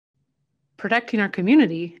protecting our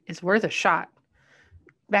community is worth a shot.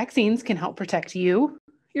 Vaccines can help protect you,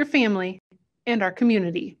 your family, and our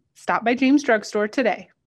community. Stop by James Drugstore today.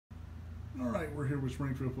 All right, we're here with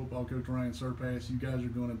Springfield football coach Ryan Serpas. You guys are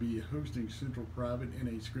going to be hosting Central Private in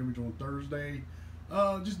a scrimmage on Thursday.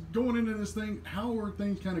 Just going into this thing, how are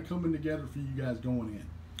things kind of coming together for you guys going in?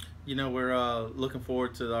 You know, we're looking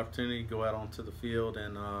forward to the opportunity to go out onto the field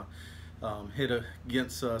and hit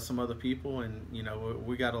against some other people, and you know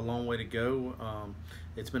we got a long way to go.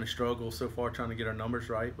 It's been a struggle so far trying to get our numbers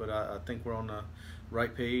right, but I think we're on the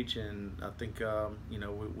right page, and I think you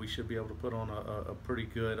know we should be able to put on a pretty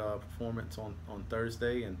good performance on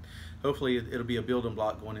Thursday, and hopefully it'll be a building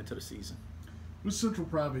block going into the season. With Central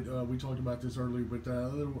Private, we talked about this earlier, but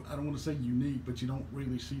I don't want to say unique, but you don't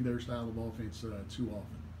really see their style of offense too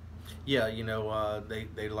often. Yeah, you know,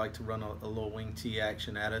 they like to run a little wing T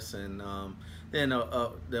action at us, and then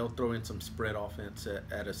they'll throw in some spread offense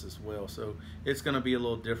at us as well. So it's going to be a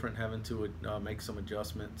little different, having to make some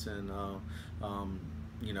adjustments and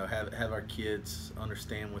you know, have our kids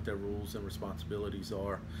understand what their rules and responsibilities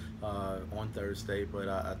are on Thursday. But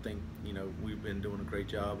I think, you know, we've been doing a great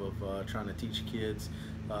job of trying to teach kids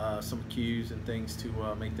some cues and things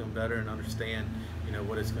to make them better and understand, you know,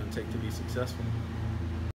 what it's going to take to be successful.